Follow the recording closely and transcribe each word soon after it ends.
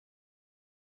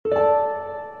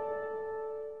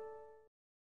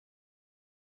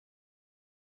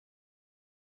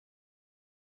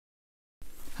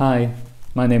Hi,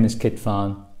 my name is Kit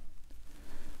Fan.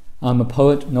 I'm a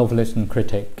poet, novelist and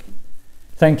critic.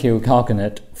 Thank you,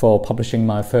 Carcanet, for publishing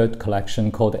my third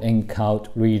collection called Ink Out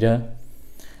Reader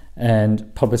and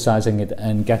publicizing it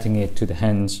and getting it to the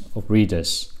hands of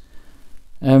readers.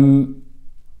 I'm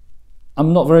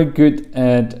not very good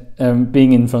at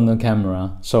being in front of the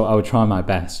camera, so I will try my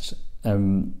best.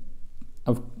 Carcanet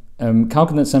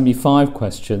sent me 5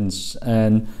 questions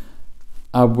and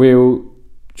I will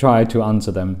try to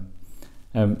answer them.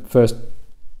 First,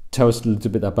 tell us a little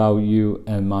bit about you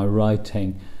and my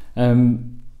writing. I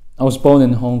was born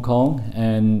in Hong Kong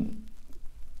and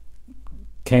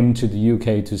came to the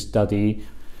UK to study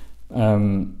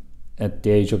at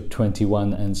the age of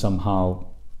 21 and somehow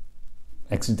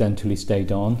accidentally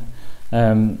stayed on.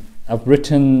 I've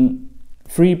written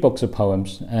 3 books of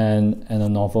poems and a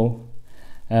novel.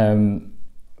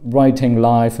 Writing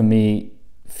live for me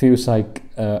feels like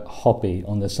a hobby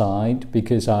on the side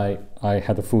because I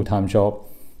had a full-time job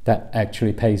that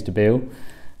actually pays the bill.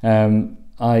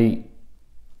 I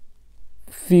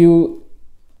feel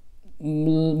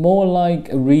more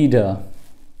like a reader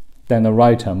than a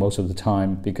writer most of the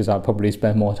time because I probably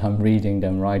spend more time reading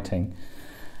than writing.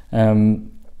 But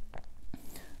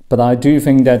I do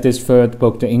think that this third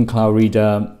book, The Ink Out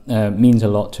Reader, means a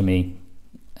lot to me.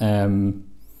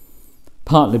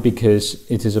 Partly because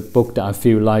it is a book that I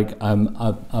feel like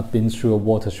I've been through a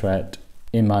watershed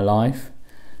in my life.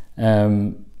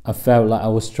 I felt like I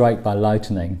was struck by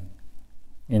lightning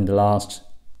in the last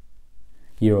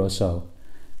year or so.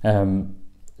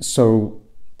 So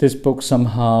this book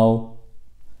somehow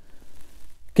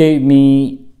gave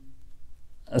me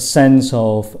a sense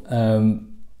of,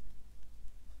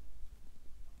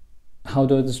 how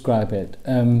do I describe it?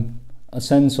 A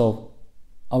sense of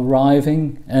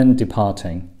arriving and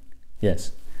departing.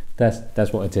 Yes,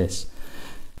 that's what it is.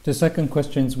 The second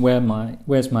question is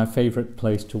where's my favorite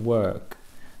place to work?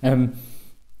 When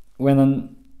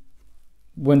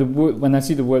I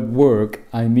see the word work,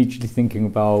 I'm immediately thinking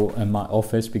about my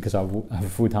office because I have a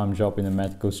full-time job in a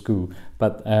medical school.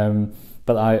 But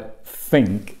I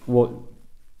think what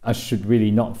I should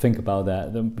really not think about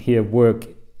that. Work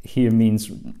here means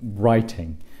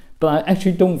writing, but I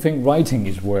actually don't think writing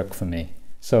is work for me.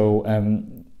 So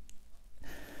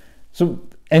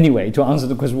anyway, to answer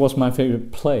the question, what's my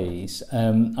favorite place?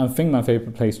 I think my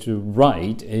favorite place to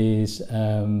write is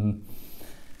in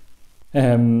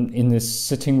the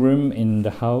sitting room in the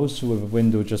house with a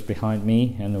window just behind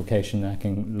me, and occasionally I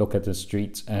can look at the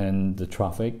streets and the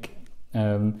traffic.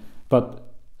 But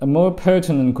a more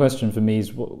pertinent question for me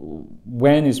is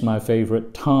when is my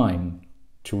favorite time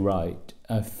to write?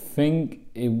 I think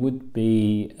it would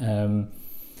be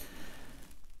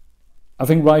I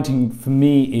think writing for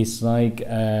me is like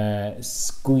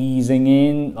squeezing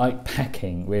in, like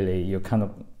packing really. You're kind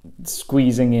of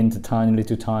squeezing into tiny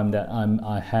little time that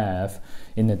I have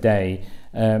in a day.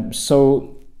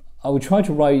 So I would try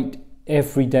to write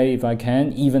every day if I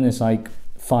can, even if it's like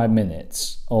 5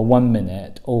 minutes or 1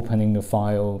 minute, opening the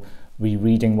file,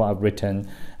 rereading what I've written,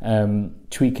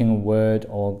 tweaking a word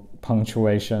or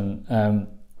punctuation.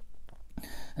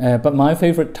 But my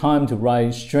favorite time to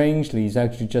write, strangely, is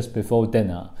actually just before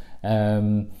dinner,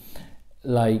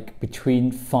 like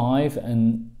between 5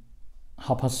 and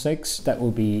 6:30. That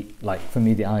will be like for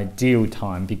me the ideal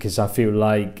time because I feel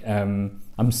like I'm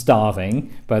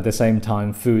starving, but at the same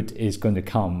time food is going to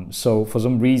come. So for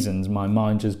some reasons my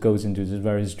mind just goes into this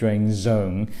very strange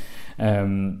zone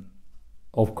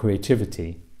of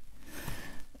creativity.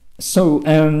 So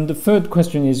the third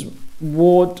question is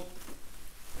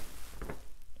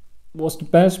what's the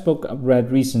best book I've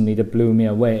read recently that blew me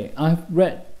away? I've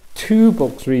read 2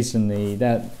 books recently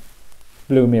that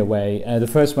blew me away. The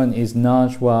first one is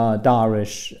Najwa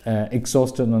Darwish,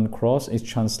 Exhausted on the Cross. It's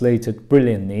translated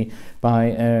brilliantly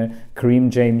by Karim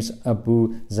James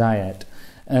Abu Zayed.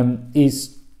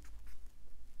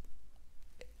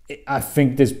 I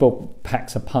think this book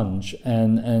packs a punch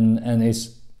and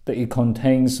it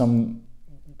contains some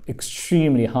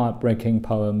extremely heartbreaking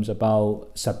poems about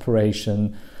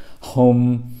separation,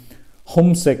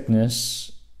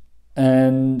 homesickness,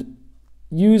 and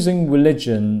using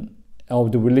religion or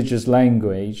the religious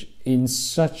language in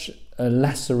such a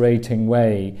lacerating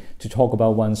way to talk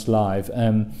about one's life.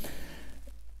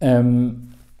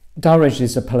 Darwish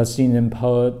is a Palestinian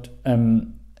poet,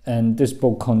 and this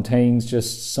book contains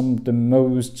just some of the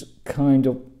most kind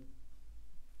of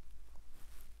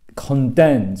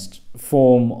condensed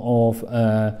form of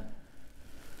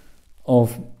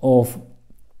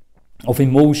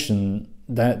emotion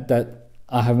that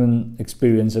I haven't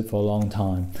experienced it for a long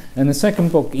time. And the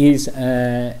second book is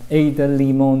Ada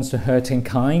Limon's The Hurting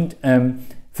Kind.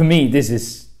 for me, this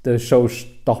is the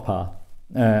showstopper.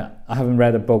 I haven't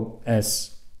read a book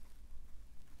as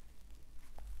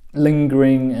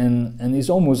lingering and it's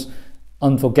almost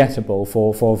unforgettable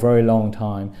for a very long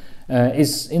time.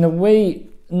 It's in a way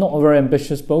not a very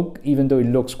ambitious book, even though it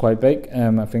looks quite big.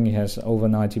 I think it has over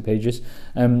 90 pages.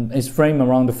 It's framed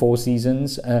around the 4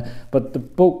 seasons, but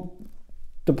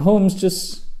the poems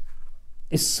just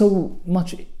is so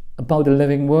much about the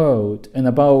living world and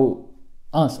about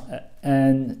us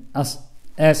and us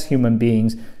as human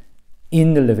beings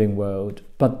in the living world.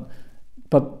 But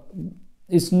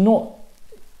it's not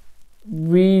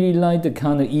really like the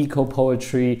kind of eco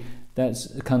poetry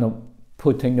that's kind of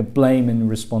putting the blame and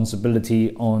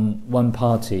responsibility on one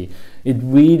party. It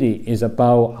really is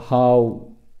about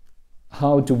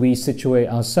how do we situate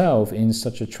ourselves in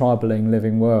such a troubling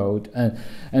living world,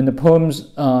 and the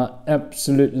poems are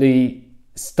absolutely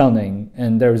stunning,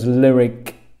 and there is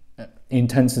lyric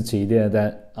intensity there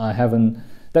that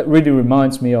really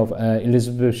reminds me of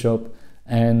Elizabeth Bishop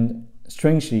and,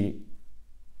 strangely,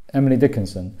 Emily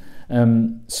Dickinson.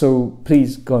 So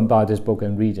please go and buy this book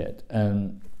and read it.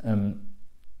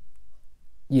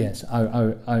 Yes,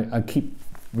 I keep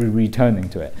returning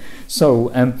to it.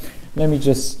 So let me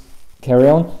just carry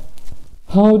on.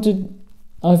 How did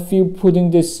I feel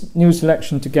putting this new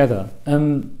selection together?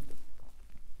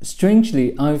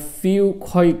 Strangely, I feel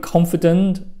quite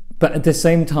confident, but at the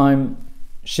same time,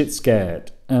 shit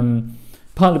scared.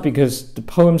 Partly because the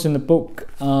poems in the book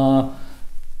are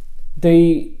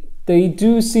they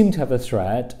do seem to have a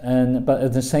thread, but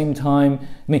at the same time, I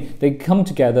mean, they come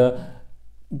together,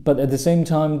 but at the same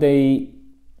time, they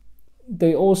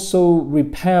also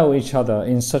repel each other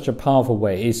in such a powerful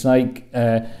way. It's like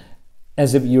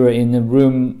as if you're in a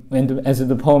room, as if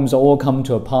the poems all come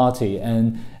to a party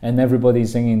and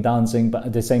everybody's singing, dancing, but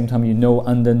at the same time,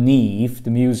 underneath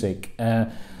the music,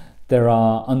 there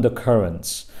are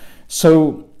undercurrents.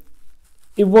 So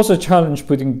it was a challenge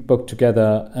putting the book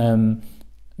together,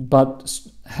 but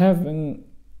having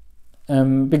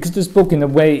because this book in a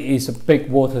way is a big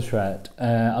watershed.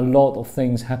 A lot of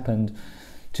things happened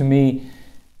to me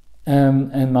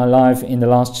and my life in the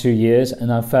last 2 years,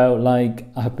 and I felt like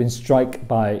I have been struck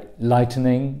by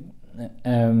lightning,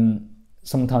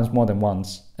 sometimes more than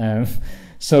once.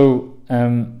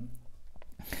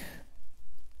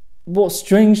 What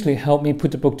strangely helped me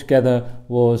put the book together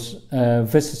was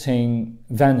visiting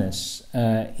Venice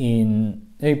in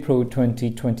April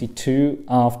 2022,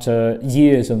 after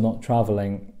years of not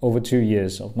traveling, over 2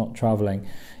 years of not traveling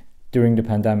during the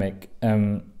pandemic.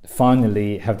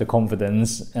 Finally have the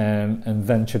confidence and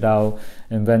ventured out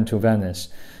and went to Venice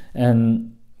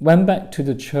and went back to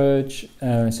the church,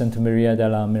 Santa Maria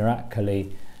della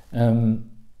Miracoli,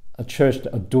 a church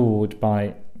adored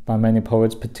by many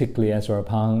poets, particularly Ezra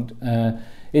Pound.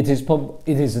 It is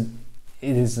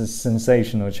a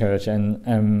sensational church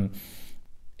and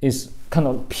is kind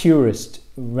of purist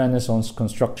Renaissance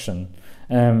construction.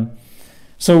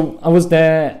 So I was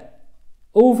there,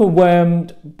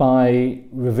 overwhelmed by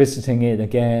revisiting it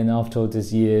again after all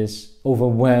these years,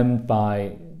 overwhelmed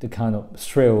by the kind of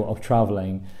thrill of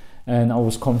traveling, and I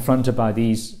was confronted by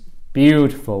these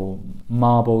beautiful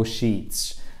marble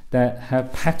sheets that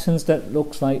have patterns that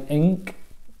looks like ink,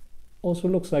 also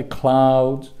looks like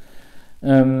clouds.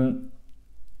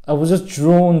 I was just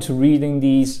drawn to reading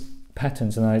these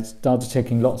patterns, and I started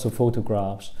taking lots of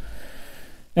photographs.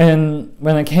 And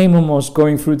when I came home, I was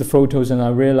going through the photos and I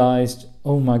realized,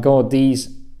 oh my God, these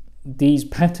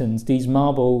patterns, these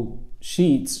marble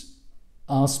sheets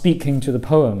are speaking to the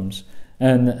poems.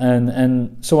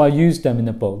 And so I used them in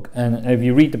the book. And if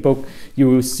you read the book, you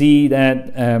will see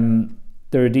that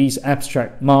there are these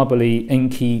abstract, marbly,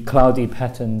 inky, cloudy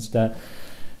patterns that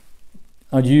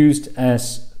are used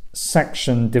as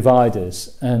section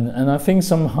dividers. And I think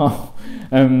somehow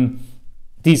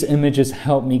these images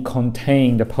help me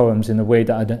contain the poems in a way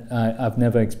that I've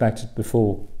never expected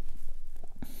before.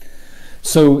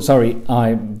 So, sorry,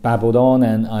 I babbled on,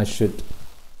 and I should...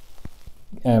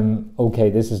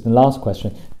 okay, this is the last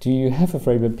question. Do you have a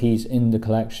favorite piece in the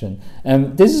collection?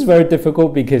 This is very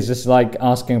difficult because it's like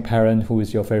asking a parent who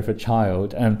is your favorite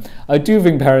child. I do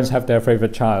think parents have their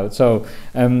favorite child. So,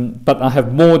 but I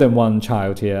have more than one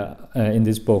child here in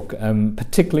this book.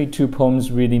 Particularly 2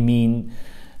 poems really mean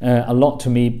a lot to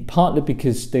me, partly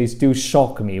because they still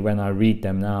shock me when I read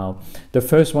them now. The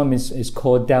first one is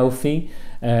called Delphi,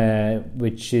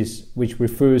 which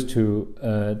refers to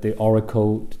the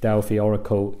oracle, the Delphi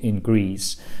oracle in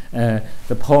Greece.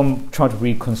 The poem tried to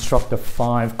reconstruct the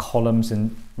 5 columns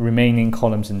and remaining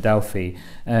columns in Delphi,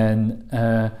 and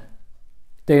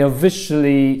they are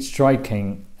visually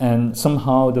striking, and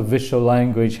somehow the visual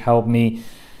language helped me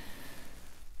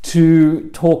to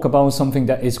talk about something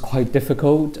that is quite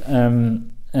difficult.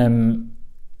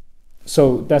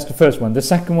 So that's the first one. The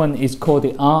second one is called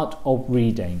The Art of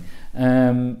Reading.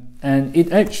 And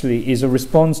it actually is a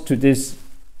response to this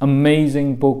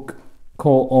amazing book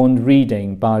called On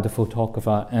Reading by the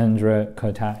photographer Andrea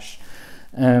Kurtash.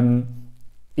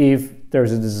 If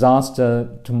there's a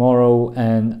disaster tomorrow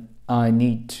and I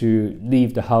need to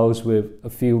leave the house with a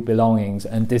few belongings,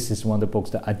 and this is one of the books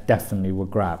that I definitely would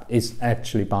grab. It's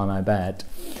actually by my bed.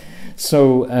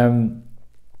 So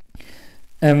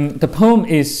the poem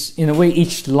is, in a way,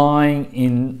 each line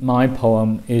in my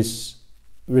poem is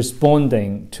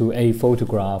responding to a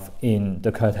photograph in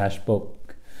the Kurtash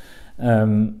book.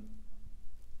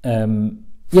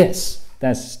 Yes,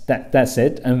 that's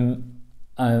it.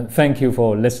 Thank you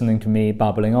for listening to me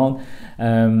babbling on.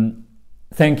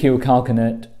 Thank you,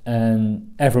 Carcanet,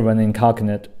 and everyone in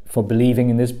Carcanet for believing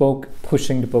in this book,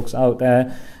 pushing the books out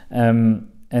there. And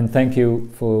thank you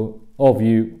for all of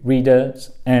you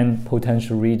readers and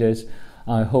potential readers.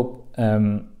 I hope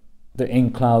the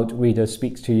Ink Cloud reader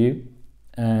speaks to you.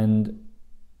 And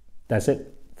that's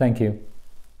it. Thank you.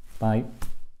 Bye.